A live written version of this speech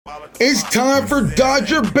It's time for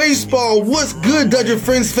Dodger Baseball. What's good, Dodger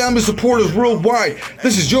friends, family, supporters worldwide?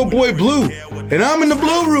 This is your boy Blue, and I'm in the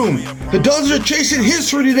Blue Room. The Dodgers are chasing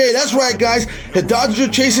history today. That's right, guys. The Dodgers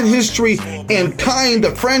are chasing history and tying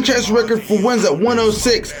the franchise record for wins at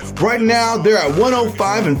 106. Right now, they're at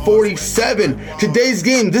 105 and 47. Today's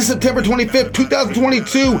game, this September 25th,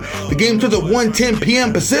 2022. The game starts at 1:10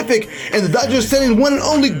 p.m. Pacific, and the Dodgers sending one and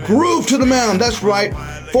only Groove to the mound. That's right.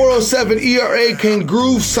 4.07 ERA. Can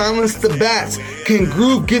Groove silence the bats? Can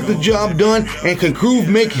Groove get the job done? And can Groove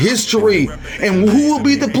make history? And who will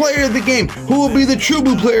be the player of the game? Who will be the true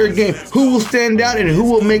blue player of the game? Who will stand out and who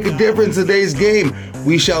will make a difference in today's game?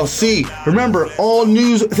 We shall see. Remember, all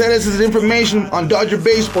news, statuses, and information on Dodger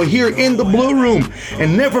Baseball here in the Blue Room.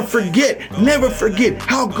 And never forget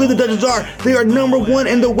how good the Dodgers are. They are number one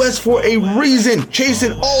in the West for a reason,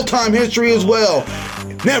 chasing all-time history as well.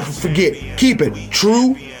 Never forget, keep it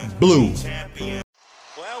true blue.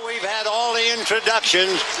 Well, we've had all the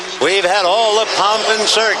introductions. We've had all the pomp and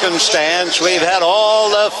circumstance. We've had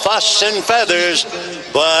all the fuss and feathers.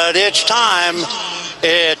 But it's time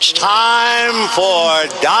for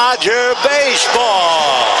Dodger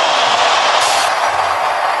Baseball.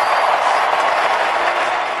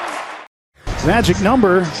 Magic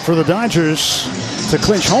number for the Dodgers to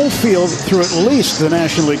clinch home field through at least the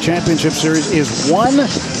National League Championship Series is 1.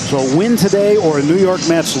 So a win today or a New York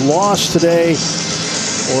Mets loss today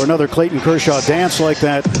or another Clayton Kershaw dance like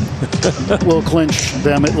that will clinch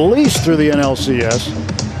them at least through the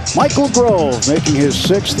NLCS. Michael Grove making his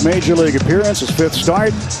 6th Major League appearance, his 5th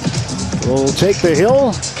start, will take the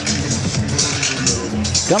hill.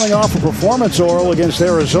 Coming off a performance oral against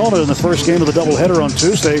Arizona in the first game of the doubleheader on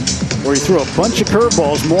Tuesday, where he threw a bunch of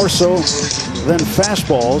curveballs, more so than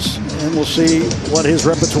fastballs, and we'll see what his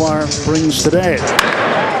repertoire brings today.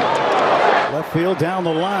 Left field down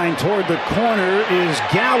the line toward the corner is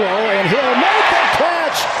Gallo, and he'll make the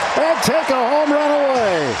catch and take a home run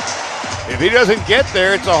away. If he doesn't get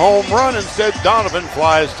there, it's a home run. Instead, Donovan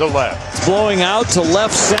flies to left. It's blowing out to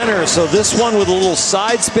left center, so this one with a little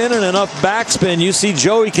side spin and enough backspin. You see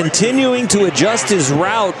Joey continuing to adjust his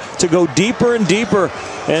route to go deeper and deeper,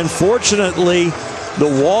 and fortunately,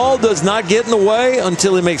 the wall does not get in the way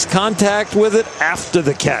until he makes contact with it after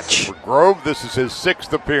the catch. For Grove, this is his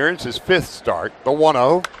 6th appearance, his 5th start. The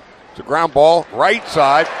 1-0. It's a ground ball, right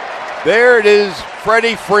side. There it is,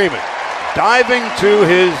 Freddie Freeman. Diving to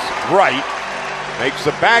his right, makes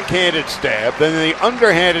the backhanded stab, then the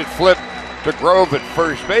underhanded flip to Grove at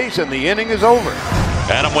first base, and the inning is over.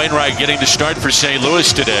 Adam Wainwright getting the start for St.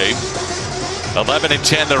 Louis today.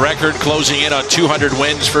 11-10 the record, closing in on 200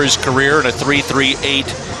 wins for his career and a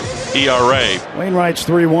 3.38 ERA. Wainwright's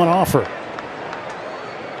 3-1 offer.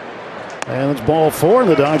 And it's ball 4, and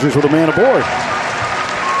the Dodgers with a man aboard.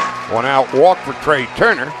 1 out walk for Trey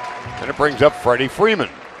Turner, and it brings up Freddie Freeman.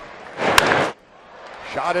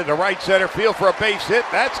 Shot into right center field for a base hit.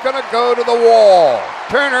 That's going to go to the wall.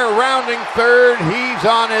 Turner rounding third. He's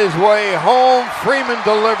on his way home. Freeman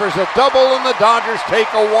delivers a double, and the Dodgers take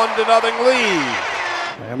a 1-0 lead.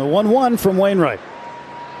 And the 1-1 from Wainwright.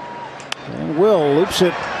 And Will loops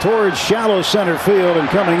it towards shallow center field, and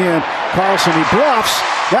coming in, Carlson, he bluffs.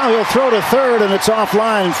 Now he'll throw to third, and it's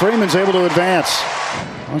offline, and Freeman's able to advance.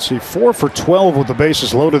 Let's see, 4 for 12 with the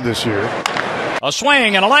bases loaded this year. A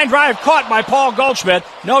swing and a line drive caught by Paul Goldschmidt.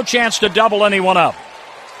 No chance to double anyone up.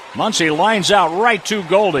 Muncy lines out right to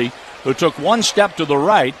Goldie, who took 1 step to the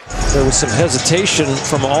right. There was some hesitation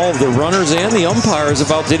from all of the runners and the umpires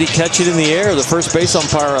about did he catch it in the air. The first base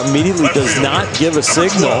umpire immediately does not give a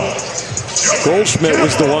signal. Goldschmidt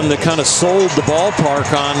was the one that kind of sold the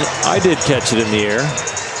ballpark on, I did catch it in the air.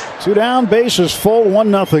 2 down, bases full,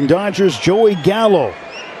 1-0 Dodgers. Joey Gallo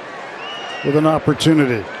with an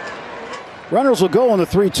opportunity. Runners will go on the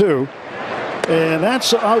 3-2. And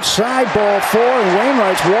that's outside, ball 4, and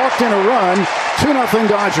Wainwright's walked in a run. 2-0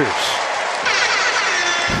 Dodgers.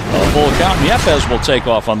 A full count, and Yepez will take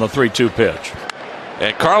off on the 3-2 pitch.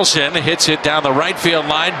 And Carlson hits it down the right field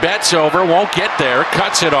line. Betts over, won't get there,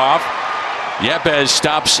 cuts it off. Yepez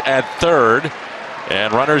stops at third.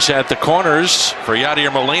 And runners at the corners for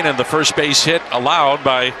Yadier Molina. The first base hit allowed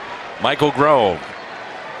by Michael Grove.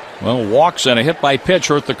 Well, walks and a hit by pitch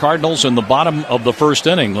hurt the Cardinals in the bottom of the first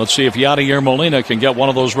inning. Let's see if Yadier Molina can get one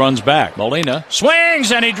of those runs back. Molina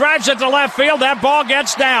swings and he drives it to left field. That ball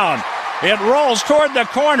gets down. It rolls toward the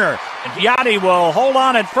corner. Yadi will hold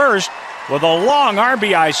on at first with a long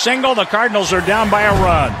RBI single. The Cardinals are down by a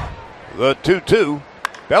run. The 2-2.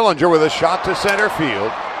 Bellinger with a shot to center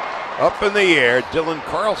field. Up in the air, Dylan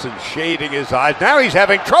Carlson shading his eyes. Now he's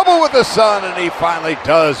having trouble with the sun, and he finally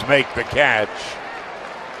does make the catch.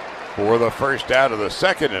 for the first out of the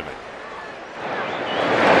second inning.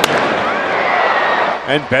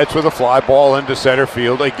 And Betts with a fly ball into center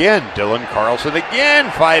field again. Dylan Carlson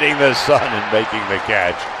again fighting the sun and making the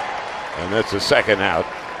catch. And that's the second out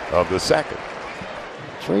of the second.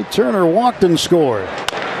 Trey Turner walked and scored.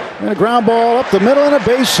 And a ground ball up the middle and a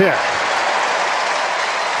base hit.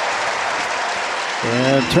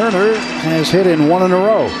 And Turner has hit in one in a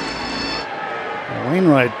row.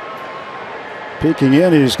 Wainwright peeking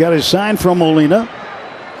in. He's got his sign from Molina.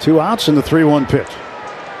 2 outs in the 3-1 pitch.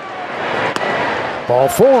 Ball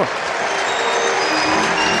 4.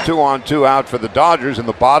 2 on, 2 out for the Dodgers in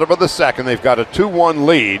the bottom of the second. They've got a 2-1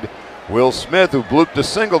 lead. Will Smith, who blooped a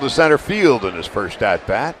single to center field in his first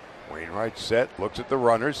at-bat. Wainwright set, looks at the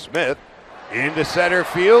runners. Smith into center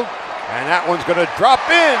field, and that one's going to drop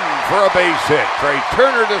in for a base hit. Trey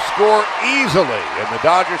Turner to score easily, and the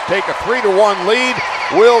Dodgers take a 3-1 lead.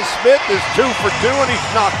 Will Smith is 2 for 2, and he's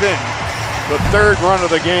knocked in the third run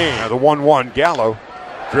of the game. Now the 1-1 Gallo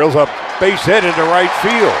drills a base hit into right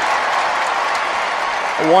field.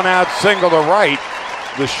 A 1-out single to right.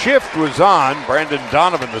 The shift was on. Brandon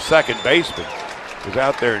Donovan, the second baseman, was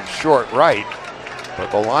out there in short right,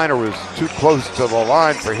 but the liner was too close to the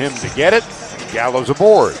line for him to get it. Gallo's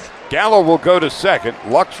aboard. Gallo will go to second.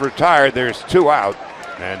 Lux retired. There's 2 out,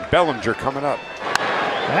 and Bellinger coming up.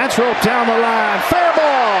 That's roped down the line. Fair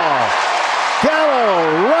ball.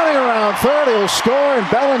 Gallo running around third. He'll score, and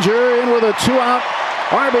Bellinger in with a 2-out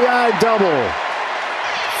RBI double.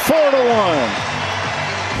 4-1.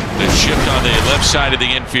 The shift on the left side of the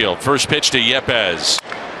infield. First pitch to Yepez.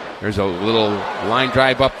 There's a little line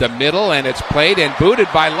drive up the middle, and it's played and booted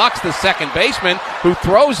by Lux, the second baseman, who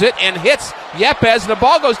throws it and hits Yepez, and the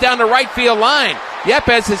ball goes down the right field line.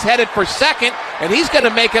 Yepez is headed for second, and he's going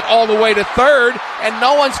to make it all the way to third, and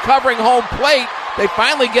no one's covering home plate. They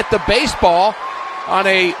finally get the baseball on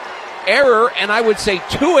a error, and I would say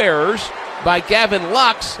 2 errors by Gavin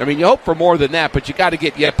Lux. I mean, you hope for more than that, but you got to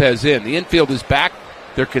get Yepez in. The infield is back.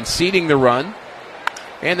 They're conceding the run.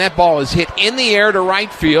 And that ball is hit in the air to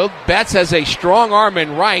right field. Betts has a strong arm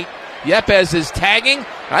in right. Yepez is tagging.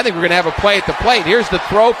 I think we're going to have a play at the plate. Here's the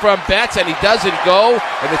throw from Betts, and he doesn't go,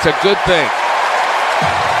 and it's a good thing.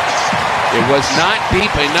 It was not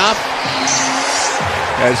deep enough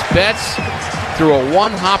as Betts threw a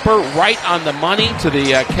one-hopper right on the money to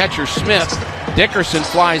the catcher Smith. Dickerson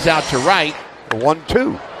flies out to right.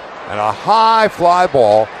 1-2. And a high fly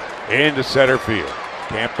ball into center field.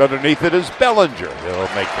 Camped underneath it is Bellinger. He'll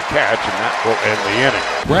make the catch, and that will end the inning.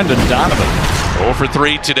 Brendan Donovan. 0 for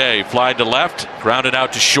 3 today. Fly to left, grounded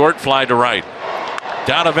out to short, fly to right.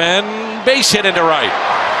 Donovan, base hit into right.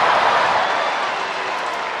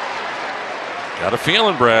 Got a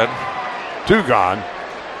feeling, Brad. 2 gone,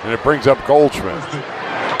 and it brings up Goldschmidt.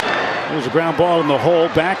 There's a ground ball in the hole,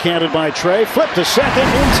 backhanded by Trey. Flip to second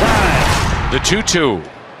in time. The 2-2.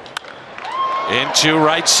 Into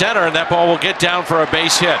right center, and that ball will get down for a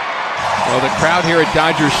base hit. Well, the crowd here at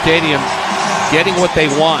Dodger Stadium getting what they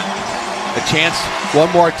want. A chance one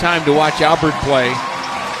more time to watch Albert play.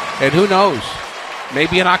 And who knows?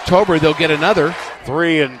 Maybe in October they'll get another.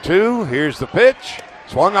 3-2. Here's the pitch.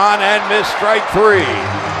 Swung on and missed, strike 3.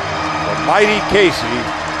 The mighty Casey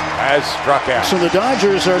has struck out. So the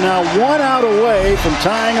Dodgers are now 1 out away from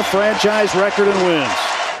tying a franchise record in wins.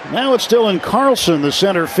 Now it's Dylan Carlson, the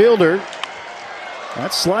center fielder.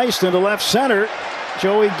 That's sliced into left center.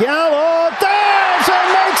 Joey Gallo dives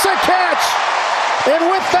and makes a catch. And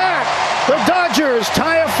with that, the Dodgers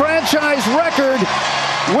tie a franchise record,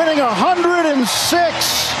 winning 106.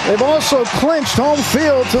 They've also clinched home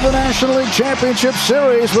field to the National League Championship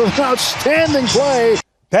Series with outstanding play.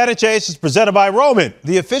 Pat and Chase is presented by Roman,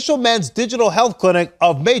 the official men's digital health clinic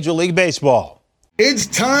of Major League Baseball. It's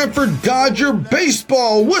time for Dodger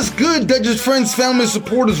Baseball. What's good, Dodgers friends, family,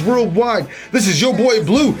 supporters worldwide? This is your boy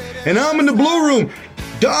Blue, and I'm in the Blue Room.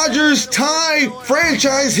 Dodgers tie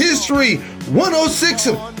franchise history,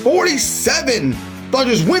 106-47.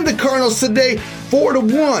 Dodgers win the Cardinals today,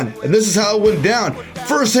 4-1. And this is how it went down.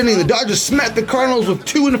 First inning, the Dodgers smacked the Cardinals with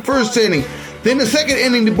 2 in the first inning. Then the second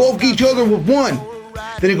inning, they both get each other with 1.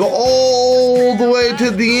 Then they go all the way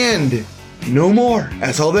to the end. No more.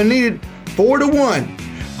 That's all they needed. 4-1.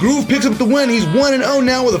 Groove picks up the win. He's 1-0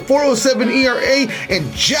 now with a 4.07 ERA,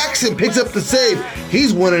 and Jackson picks up the save.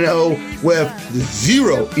 He's 1-0 with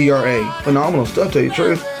 0 ERA. Phenomenal stuff, tell you the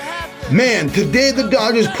truth. Man, today the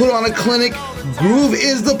Dodgers put on a clinic. Groove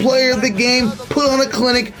is the player of the game. Put on a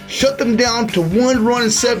clinic, shut them down to 1 run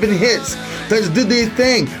and 7 hits. Dodgers did their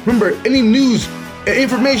thing. Remember, any news and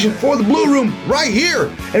information for the Blue Room right here.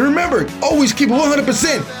 And remember, always keep it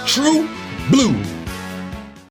 100% true blue.